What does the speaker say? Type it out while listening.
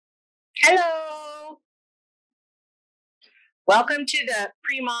Hello. Welcome to the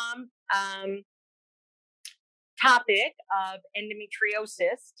Premom topic of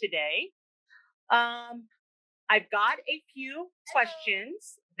endometriosis today. Um, I've got a few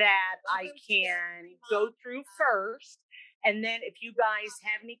questions that I can go through first. And then if you guys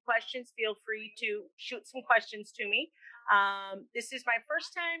have any questions, feel free to shoot some questions to me. This is my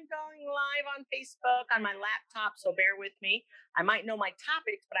first time going live on Facebook on my laptop, so bear with me. I might know my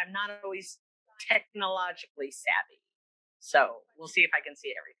topics, but I'm not always technologically savvy. So we'll see if I can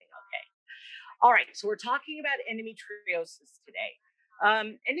see everything okay. All right, so we're talking about endometriosis today.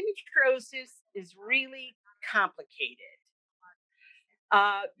 Endometriosis is really complicated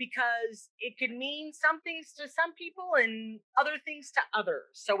because it can mean some things to some people and other things to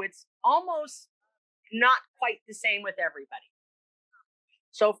others. So it's almost not quite the same with everybody.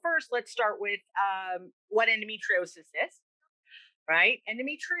 So first, let's start with what endometriosis is, right?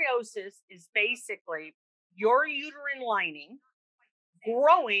 Endometriosis is basically your uterine lining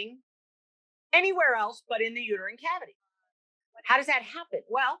growing anywhere else but in the uterine cavity. How does that happen?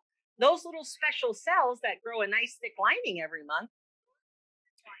 Well, those little special cells that grow a nice thick lining every month,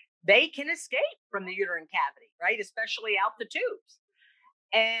 they can escape from the uterine cavity, right? Especially out the tubes.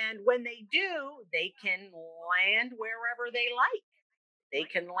 And when they do, they can land wherever they like. They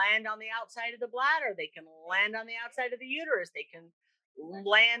can land on the outside of the bladder. They can land on the outside of the uterus. They can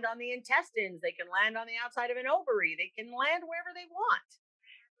land on the intestines. They can land on the outside of an ovary. They can land wherever they want.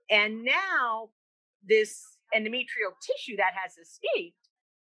 And now this endometrial tissue that has escaped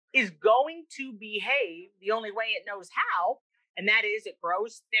is going to behave the only way it knows how, and that is it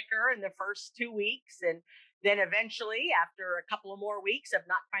grows thicker in the first 2 weeks, and then eventually, after a couple of more weeks of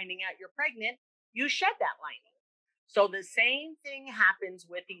not finding out you're pregnant, you shed that lining. So the same thing happens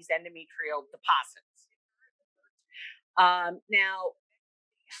with these endometrial deposits. Now,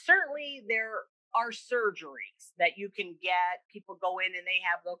 certainly there are surgeries that you can get. People go in and they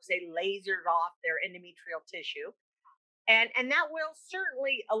have, they'll say, lasered off their endometrial tissue. And that will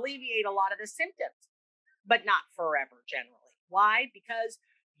certainly alleviate a lot of the symptoms, but not forever generally. Why? Because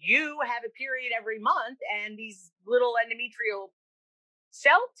you have a period every month and these little endometrial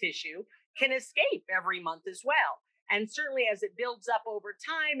cell tissue can escape every month as well. And certainly as it builds up over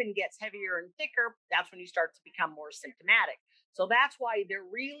time and gets heavier and thicker, that's when you start to become more symptomatic. So that's why there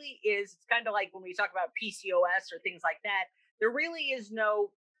really is, it's kind of like when we talk about PCOS or things like that, there really is no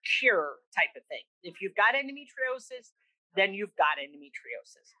cure type of thing. If you've got endometriosis, then you've got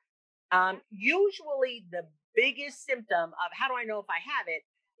endometriosis. Usually, the biggest symptom of how do I know if I have it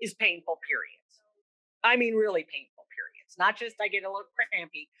is painful periods. I mean, really painful periods, not just I get a little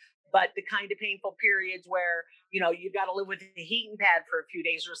crampy, but the kind of painful periods where, you got to live with a heating pad for a few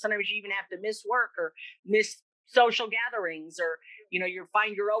days, or sometimes you even have to miss work or miss social gatherings, or, you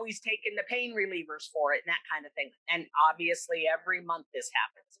find you're always taking the pain relievers for it and that kind of thing. And obviously, every month this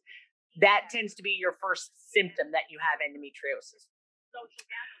happens. That tends to be your first symptom that you have endometriosis.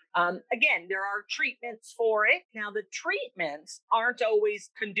 Again, there are treatments for it. Now, the treatments aren't always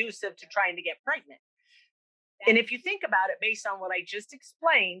conducive to trying to get pregnant. And if you think about it, based on what I just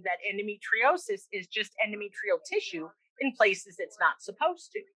explained, that endometriosis is just endometrial tissue in places it's not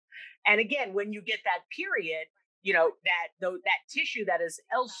supposed to. And again, when you get that period, that tissue that is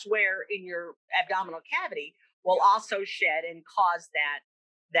elsewhere in your abdominal cavity will also shed and cause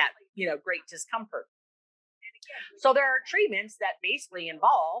that great discomfort. So there are treatments that basically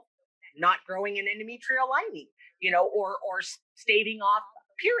involve not growing an endometrial lining, or staving off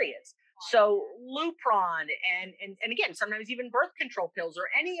periods. So Lupron and again, sometimes even birth control pills or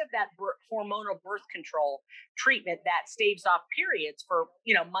any of that hormonal birth control treatment that staves off periods for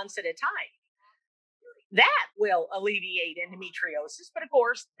months at a time. That will alleviate endometriosis, but of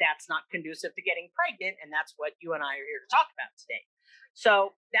course, that's not conducive to getting pregnant, and that's what you and I are here to talk about today.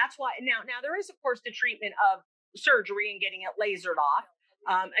 So that's why now there is, of course, the treatment of surgery and getting it lasered off.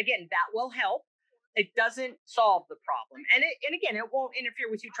 Again, that will help. It doesn't solve the problem, and again, it won't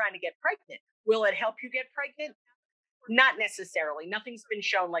interfere with you trying to get pregnant. Will it help you get pregnant? Not necessarily. Nothing's been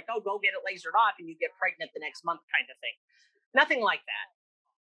shown like, oh, go get it lasered off and you get pregnant the next month, kind of thing. Nothing like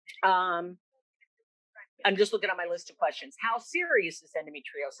that. I'm just looking at my list of questions. How serious is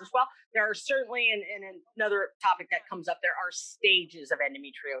endometriosis? Well, there are certainly, and another topic that comes up, there are stages of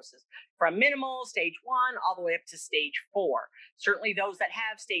endometriosis, from minimal, stage 1, all the way up to stage 4. Certainly those that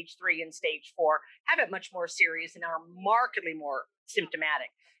have stage 3 and stage 4 have it much more serious and are markedly more symptomatic.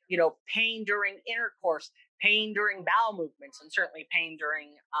 Pain during intercourse, pain during bowel movements, and certainly pain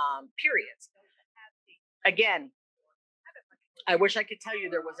during periods. Again, I wish I could tell you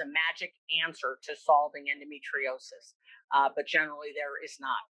there was a magic answer to solving endometriosis, but generally there is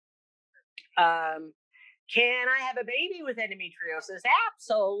not. Um, can I have a baby with endometriosis?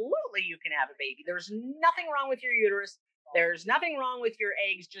 Absolutely, you can have a baby. There's nothing wrong with your uterus. There's nothing wrong with your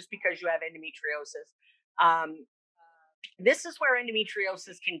eggs just because you have endometriosis. Um, this is where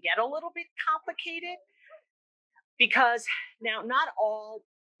endometriosis can get a little bit complicated because now not all,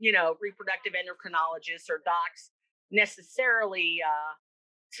 reproductive endocrinologists or docs necessarily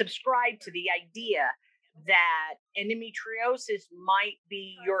subscribe to the idea that endometriosis might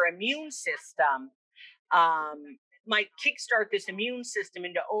be your immune system, might kickstart this immune system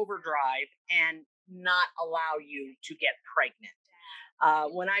into overdrive and not allow you to get pregnant.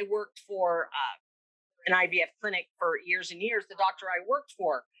 When I worked for an IVF clinic for years and years, the doctor I worked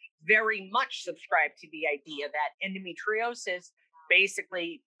for very much subscribed to the idea that endometriosis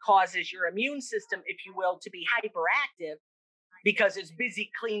basically causes your immune system, if you will, to be hyperactive because it's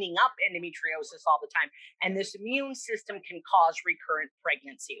busy cleaning up endometriosis all the time. And this immune system can cause recurrent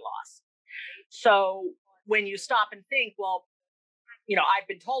pregnancy loss. So when you stop and think, well, I've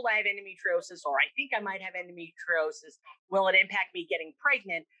been told I have endometriosis, or I think I might have endometriosis. Will it impact me getting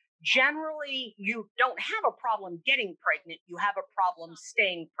pregnant? Generally, you don't have a problem getting pregnant. You have a problem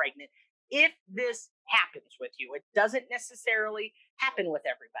staying pregnant. If this happens with you, it doesn't necessarily happen with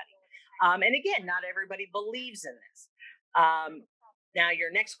everybody. And again, not everybody believes in this. Now,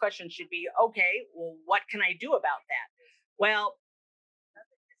 your next question should be, okay, well, what can I do about that? Well,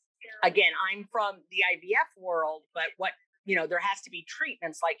 again, I'm from the IVF world, but there has to be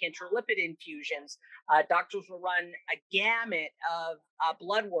treatments like intralipid infusions. Doctors will run a gamut of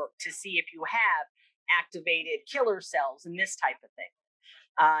blood work to see if you have activated killer cells and this type of thing.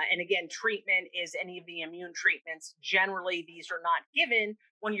 And again, treatment is any of the immune treatments. Generally, these are not given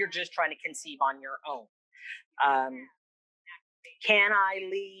when you're just trying to conceive on your own. Can I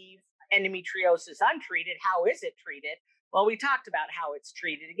leave endometriosis untreated? How is it treated? Well, we talked about how it's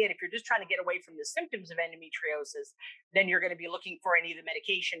treated. Again, if you're just trying to get away from the symptoms of endometriosis, then you're going to be looking for any of the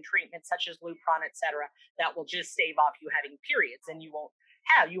medication treatments such as Lupron, et cetera, that will just stave off you having periods, and you won't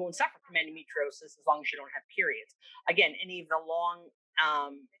suffer from endometriosis as long as you don't have periods. Again, any of the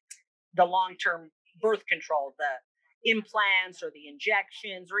long-term birth control, the implants or the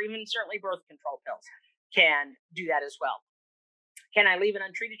injections, or even certainly birth control pills can do that as well. Can I leave it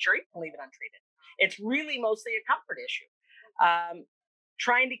untreated? Sure, you can leave it untreated. It's really mostly a comfort issue.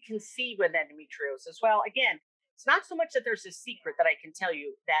 Trying to conceive with endometriosis. Well, again, it's not so much that there's a secret that I can tell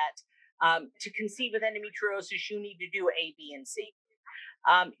you that to conceive with endometriosis, you need to do A, B, and C.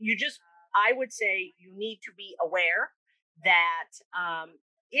 I would say you need to be aware that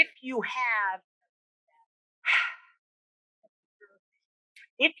if you have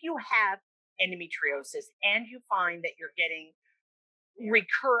endometriosis and you find that you're getting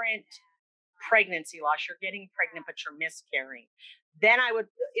recurrent pregnancy loss, you're getting pregnant, but you're miscarrying, then I would,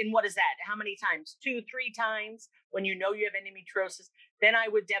 and what is that? How many times? 2, 3 times when you know you have endometriosis, then I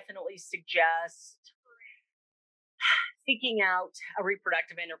would definitely suggest seeking out a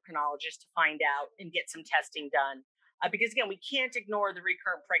reproductive endocrinologist to find out and get some testing done. Because again, we can't ignore the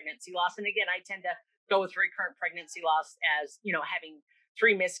recurrent pregnancy loss. And again, I tend to go with recurrent pregnancy loss as, having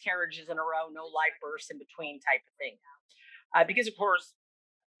 3 miscarriages in a row, no live births in between type of thing. Because of course,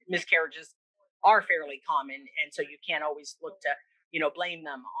 miscarriages are fairly common. And so you can't always look to, blame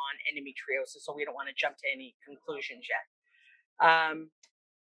them on endometriosis. So we don't want to jump to any conclusions yet.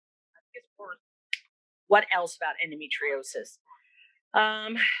 What else about endometriosis?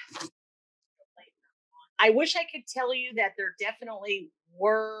 I wish I could tell you that there definitely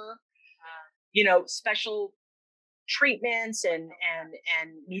were, special treatments and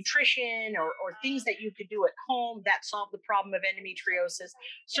nutrition or things that you could do at home that solve the problem of endometriosis.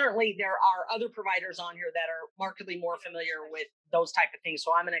 Certainly there are other providers on here that are markedly more familiar with those type of things.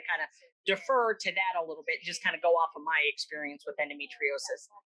 So I'm going to kind of defer to that a little bit, just kind of go off of my experience with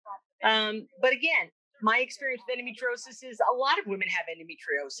endometriosis. But again, my experience with endometriosis is a lot of women have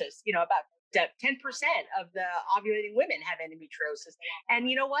endometriosis, about 10% of the ovulating women have endometriosis. And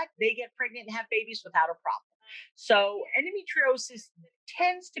you know what? They get pregnant and have babies without a problem. So endometriosis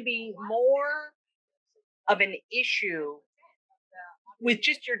tends to be more of an issue with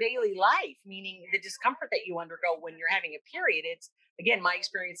just your daily life, meaning the discomfort that you undergo when you're having a period. It's, again, my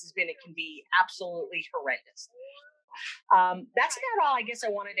experience has been it can be absolutely horrendous. That's about all I guess I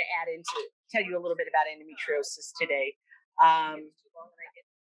wanted to add in to tell you a little bit about endometriosis today.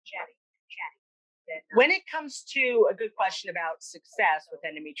 When it comes to a good question about success with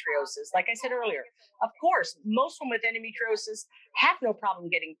endometriosis, like I said earlier, of course, most women with endometriosis have no problem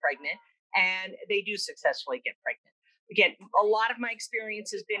getting pregnant, and they do successfully get pregnant. Again, a lot of my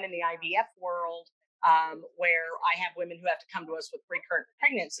experience has been in the IVF world, where I have women who have to come to us with recurrent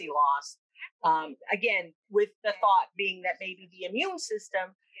pregnancy loss. Again, with the thought being that maybe the immune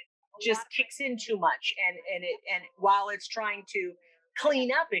system just kicks in too much, and while it's trying to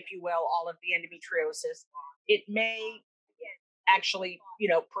clean up, if you will, all of the endometriosis, it may actually,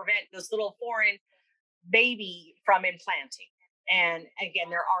 prevent this little foreign baby from implanting. And again,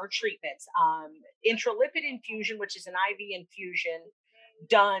 there are treatments. Intralipid infusion, which is an IV infusion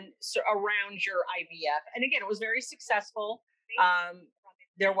done around your IVF. And again, it was very successful. Um,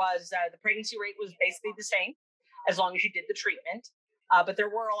 there was the pregnancy rate was basically the same as long as you did the treatment. But there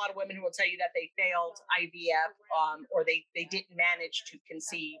were a lot of women who will tell you that they failed IVF, or they didn't manage to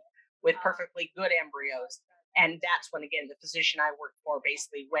conceive with perfectly good embryos. And that's when, again, the physician I worked for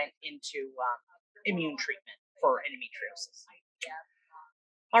basically went into immune treatment for endometriosis.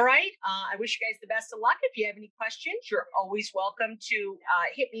 All right. I wish you guys the best of luck. If you have any questions, you're always welcome to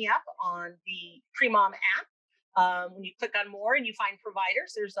hit me up on the Premom app. When you click on more and you find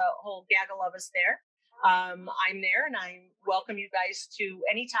providers, there's a whole gaggle of us there. I'm there, and I welcome you guys to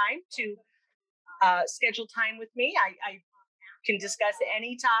anytime to schedule time with me. I can discuss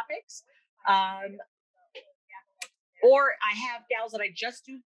any topics. Or I have gals that I just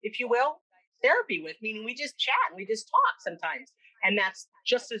do, if you will, therapy with, meaning we just chat and we just talk sometimes. And that's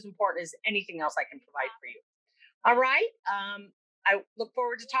just as important as anything else I can provide for you. All right. I look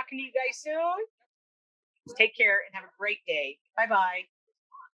forward to talking to you guys soon. Take care and have a great day. Bye-bye.